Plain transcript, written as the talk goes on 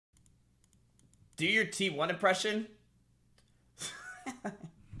Do your T1 impression.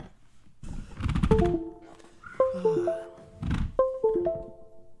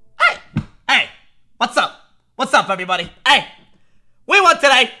 Hey! What's up? What's up, everybody? Hey! We won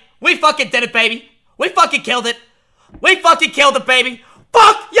today! We fucking did it, baby! We fucking killed it! We fucking killed it, baby!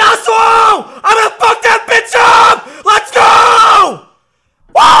 Fuck Yasuo! I'm gonna fuck that bitch up! Let's go!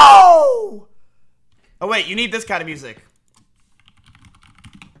 Whoa! Oh wait, you need this kind of music.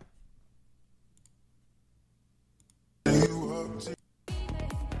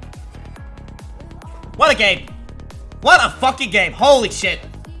 What a game! What a fucking game! Holy shit!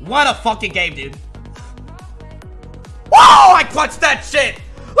 What a fucking game, dude! Whoa! I clutched that shit!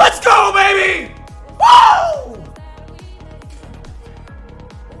 Let's go, baby! Whoa!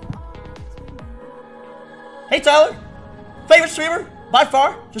 Hey, Tyler. Favorite streamer? By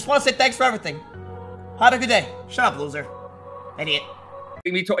far. Just want to say thanks for everything. Have a good day. Shut up, loser. Idiot.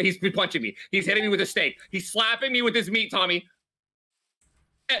 He's been punching me. He's hitting me with a steak. He's slapping me with his meat, Tommy.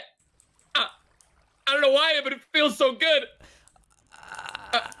 I don't know why, but it feels so good.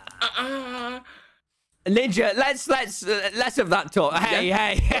 Ninja, let's have that talk. Hey,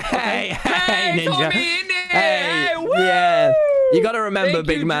 Ninja. Hey, yeah. You gotta remember,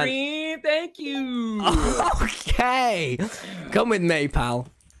 big man. Dream. Thank you. Okay, come with me, pal.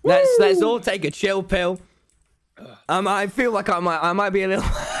 Let's all take a chill pill. I feel like I might be a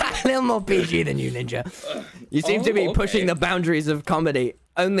little more PG than you, Ninja. You seem to be pushing the boundaries of comedy.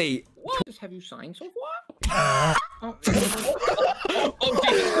 Only. What have you signed so far? Oh, Jesus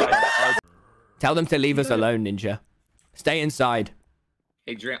Christ. Tell them to leave us alone, Ninja. Stay inside.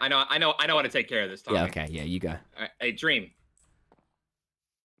 Hey, Dream. I know how to take care of this, Tommy. Yeah, okay. Yeah, you go. All right, hey, Dream.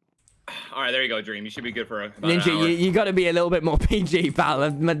 All right, there you go, Dream. You should be good for about Ninja, you got to be a little bit more PG, pal.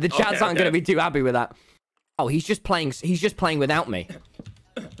 The chats aren't going to be too happy with that. Oh, he's just playing without me.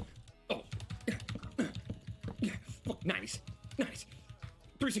 Oh. Nice.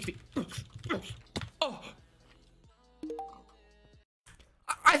 360. Oh.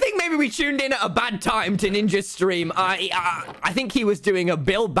 I think maybe we tuned in at a bad time to Ninja's stream. I think he was doing a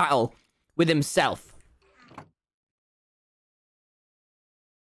build battle with himself.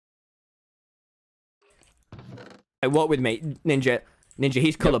 Hey, what with me, Ninja? Ninja,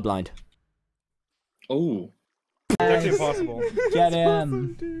 he's colorblind. Oh. It's actually impossible. Get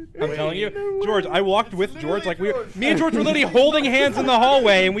him. I'm telling you, George. I walked with George, like me and George were literally holding hands in the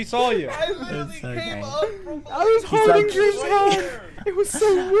hallway, and we saw you. I was holding Drew's hand. It was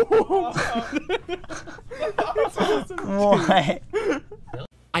so warm. What?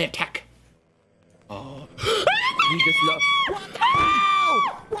 I attack. Oh. You just look. What the hell?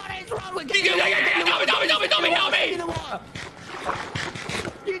 What is wrong with you? Help me!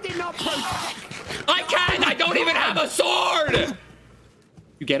 You did not protect. I can't! I don't even have a sword!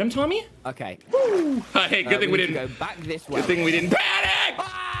 You get him, Tommy? Okay. Hey, good thing we didn't go back this way. Good thing we didn't panic!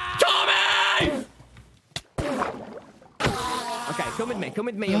 Tommy! Okay, come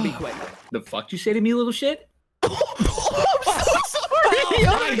with me and be quick. The fuck you say to me, little shit? Oh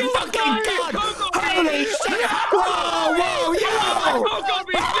my fucking god! Holy shit! Whoa, yo!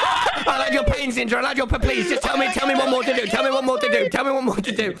 I like your pain, Ninja. I like your please. Just tell me what more to do. Tell me what more to do. Tell me what more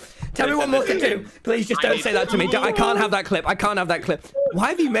to do. Tell me what more to do. Please, just don't say that to me. I can't have that clip. I can't have that clip. Why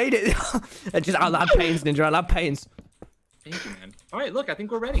have you made it? I'll have pains, Ninja. I'll have pains. Thank you, man. All right, look. I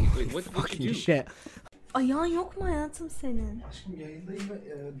think we're ready. Wait, what Fucking you do? shit. Ayağın yok mu hayatım senin? Aşkım yayındayım ve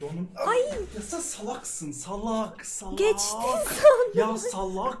donum... Ay! Ya sen salaksın, salak. Geçtin sandım. Ya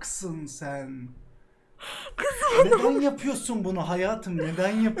salaksın sen. Neden yapıyorsun bunu hayatım?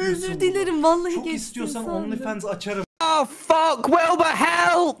 Neden yapıyorsun Özür dilerim, vallahi Çok geçtin istiyorsan sandım. OnlyFans açarım. Oh, fuck! Wilbur,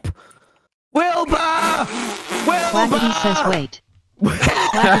 help! Wilbur! Waggity says wait.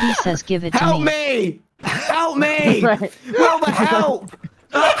 Waggity says give it to Help me. me! Help me! Wilbur, help!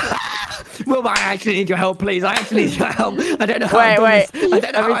 Wilbur, I actually need your help, please. I actually need your help. I don't know how I've done this. I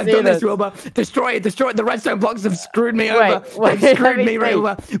don't know how I've done this, Wilbur. Destroy it. The redstone blocks have screwed me over. They've screwed me,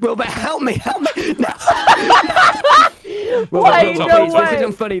 Wilbur. Wilbur, help me. No. Wilbur, please. This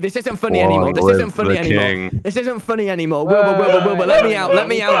isn't funny. This isn't funny anymore. This isn't funny anymore. This isn't funny anymore. Wilbur, let me out. Let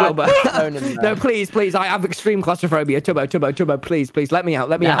me out, Wilbur. No, please. I have extreme claustrophobia. Turbo, please. Let me out.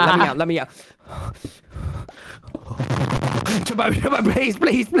 Let me out. Turbo,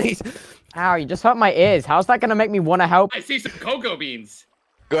 please. Ow, you just hurt my ears. How's that gonna make me want to help? I see some cocoa beans.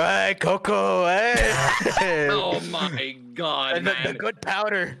 Hey, Coco, hey! Oh my god, man. The good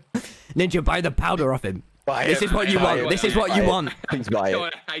powder. Ninja, buy the powder off him. This is what you want. This is what you want. Please buy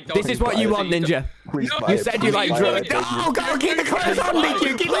it. This is what you want, Ninja. You said you like drugs. Oh, God, keep the clothes on,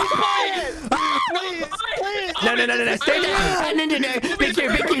 BQ. Keep it on. No. Stay down. No.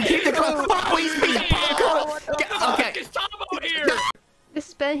 BQ, keep the clothes. Oh, he's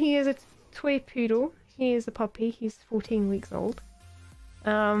is a toy poodle. He is a puppy. He's 14 weeks old.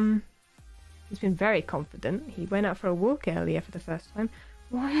 He's been very confident. He went out for a walk earlier for the first time.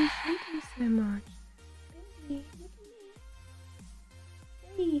 Why are you shaking so much? Baby, look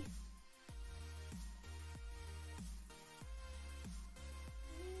at me. Baby.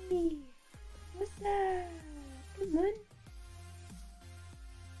 Hey, what's up? Come on.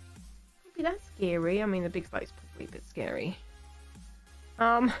 Can't be that scary. I mean, the big spike's probably a bit scary.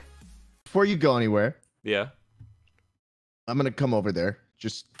 Before you go anywhere, yeah, I'm gonna come over there.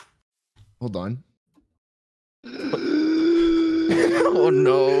 Just hold on. Oh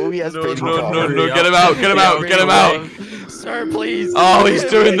no, yes, no, get him out, get him out, get him out. Sir, please. Oh, he's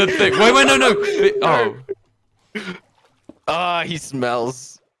doing the thing. Wait, no. Oh. He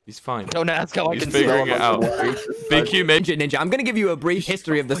smells. He's fine. Don't ask how I can figuring it out. Big Q, Ninja, I'm gonna give you a brief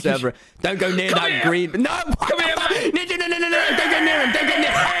history of the server. Don't go near that green. No! Come here, man! Ninja, no! Don't go near him! Don't go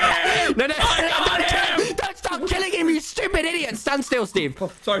near him! No! Don't stop killing him, you stupid idiot! Stand still, Steve.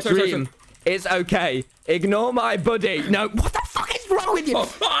 Oh, sorry. It's okay. Ignore my buddy. No, what the fuck is wrong with you?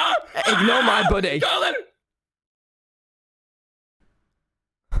 Ignore my buddy.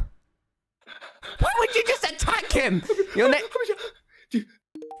 Why would you just attack him?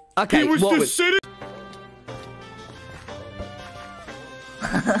 Okay, what was...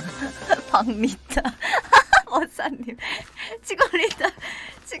 박리타. 원사님. 치코리타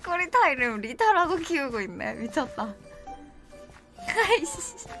이름 리타라고 키우고 있네. 미쳤다.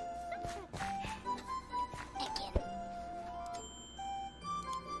 아이씨.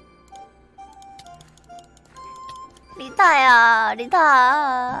 리타야,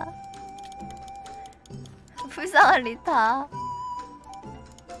 리타. 불쌍한 리타.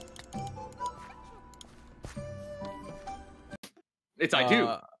 It's I do.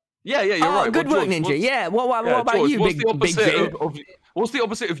 Yeah, you're right. Good work, Ninja. Yeah, what about George, you, what's big the opposite J? What's the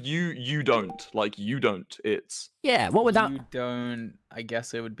opposite of you don't? Like, you don't, it's... Yeah, what would that... You don't... I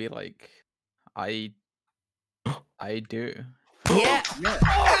guess it would be like... I do. Yeah.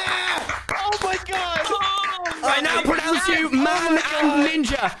 Oh my god! I now pronounce you man and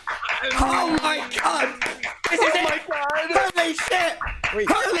ninja. Oh my god! This is it! Holy shit!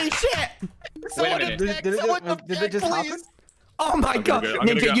 Holy shit! Wait a minute. Did it just happen? Oh my god,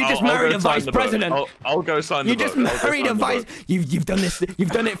 Ninja! You just married a vice president. I'll go sign the book. You just married a vice. You've done this.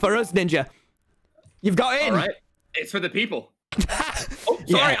 You've done it for us, Ninja. You've got in. All right. It's for the people. Oh,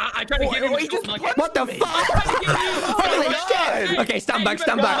 sorry, I tried to give him what the fuck? Holy shit! Okay, stand back,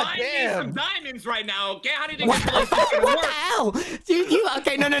 stand back. I need some diamonds right now. Okay, how did it what the hell?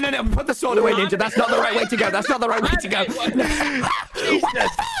 Okay, no. Put the sword away, Ninja. That's not the right way to go. That's not the right way to go.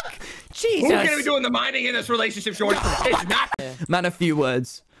 Jesus. Jesus. Who's gonna be doing the mining in this relationship, Shorty? It's not. Man, a few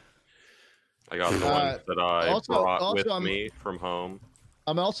words. I got the ones that I brought with me from home.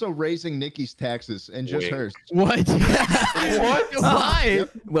 I'm also raising Nikki's taxes and just hers. What? What? Why?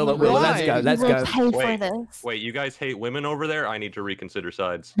 Well, let's go. Let's go. Wait, you guys hate women over there? I need to reconsider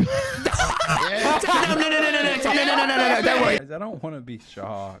sides. No, don't worry. I don't want to be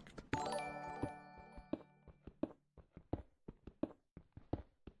shocked.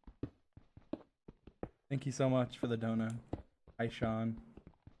 Thank you so much for the donut. Hi, Sean.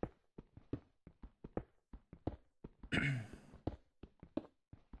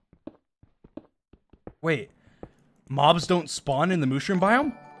 Wait, mobs don't spawn in the mushroom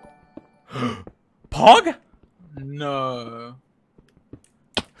biome? Pog? No.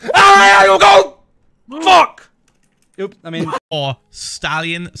 Ah, go! Fuck! Oops, I mean... Or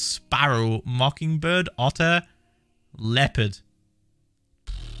stallion, sparrow, mockingbird, otter, leopard.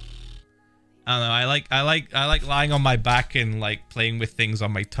 I don't know. I like lying on my back and like playing with things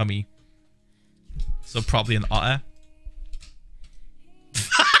on my tummy. So probably an otter.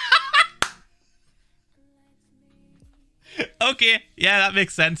 Okay, yeah, that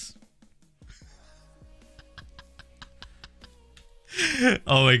makes sense.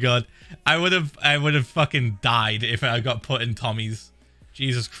 Oh my god. I would have fucking died if I got put in Tommy's.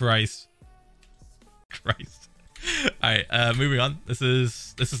 Jesus Christ. Alright, moving on. This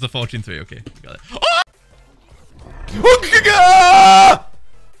is the Fortune 3, okay. Got it. Oh!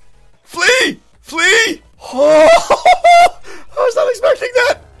 Flee! Flee! Oh, I was not expecting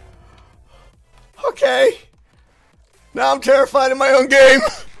that. Okay. Now I'm terrified in my own game.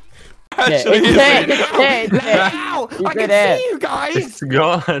 Actually, Ow! I can see you guys. It's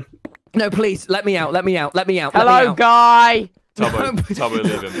gone. No, please, let me out. Let me out. Let me out. Hello, guy. Tubbo,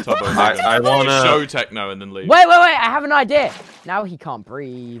 leave him. Tubbo, I wanna show techno and then leave. Wait. I have an idea. Now he can't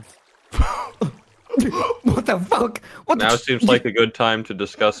breathe. What the fuck? Now seems like a good time to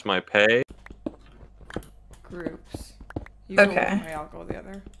discuss my pay. Groups. You go one way, I'll go the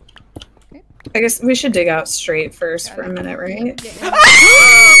other. I guess we should dig out straight first for a minute, right?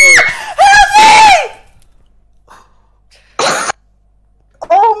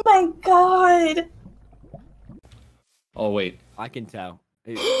 Oh my god! Oh wait, I can tell.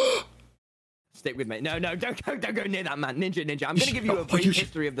 Stick with me. No, don't go near that man. Ninja. I'm gonna give you a brief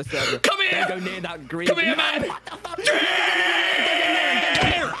history of the server. Come here! Don't go near that green. Come here, man!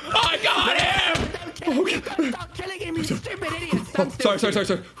 I got him! Stop killing him, you stupid idiot! Stand still.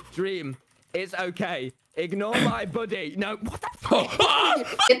 Sorry. Dream, it's okay. Ignore my buddy. No, what the fuck?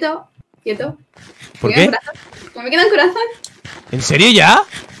 Quieto. ¿Por qué? ¿No me quedan corazón? ¿En serio ya?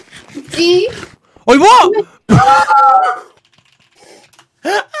 Sí. ¡Oy, va!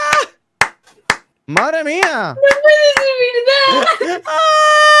 ¡Madre mía! ¡No puede ser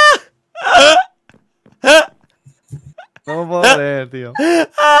verdad! No puedo creer, tío.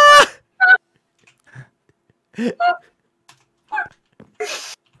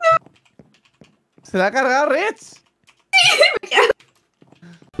 ¿Se la ha cargado Rich?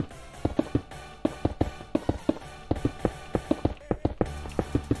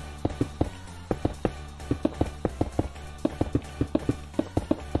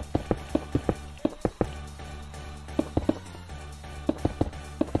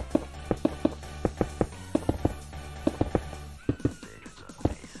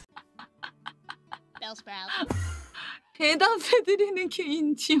 대답해드리는 게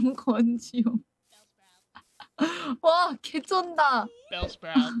인지용 건지용. 와, 개쩐다.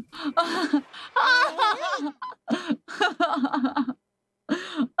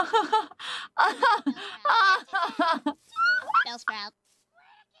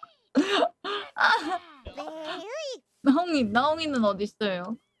 나홍이는 어디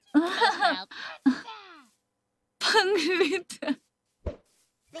있어요? 방리트.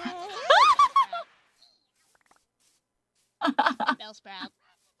 Bellsprout.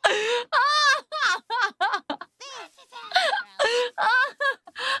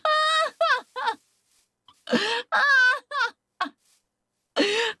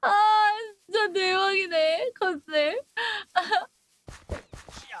 진짜 대박이네, 컨셉.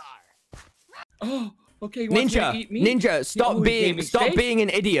 Ninja, stop being an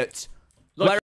idiot.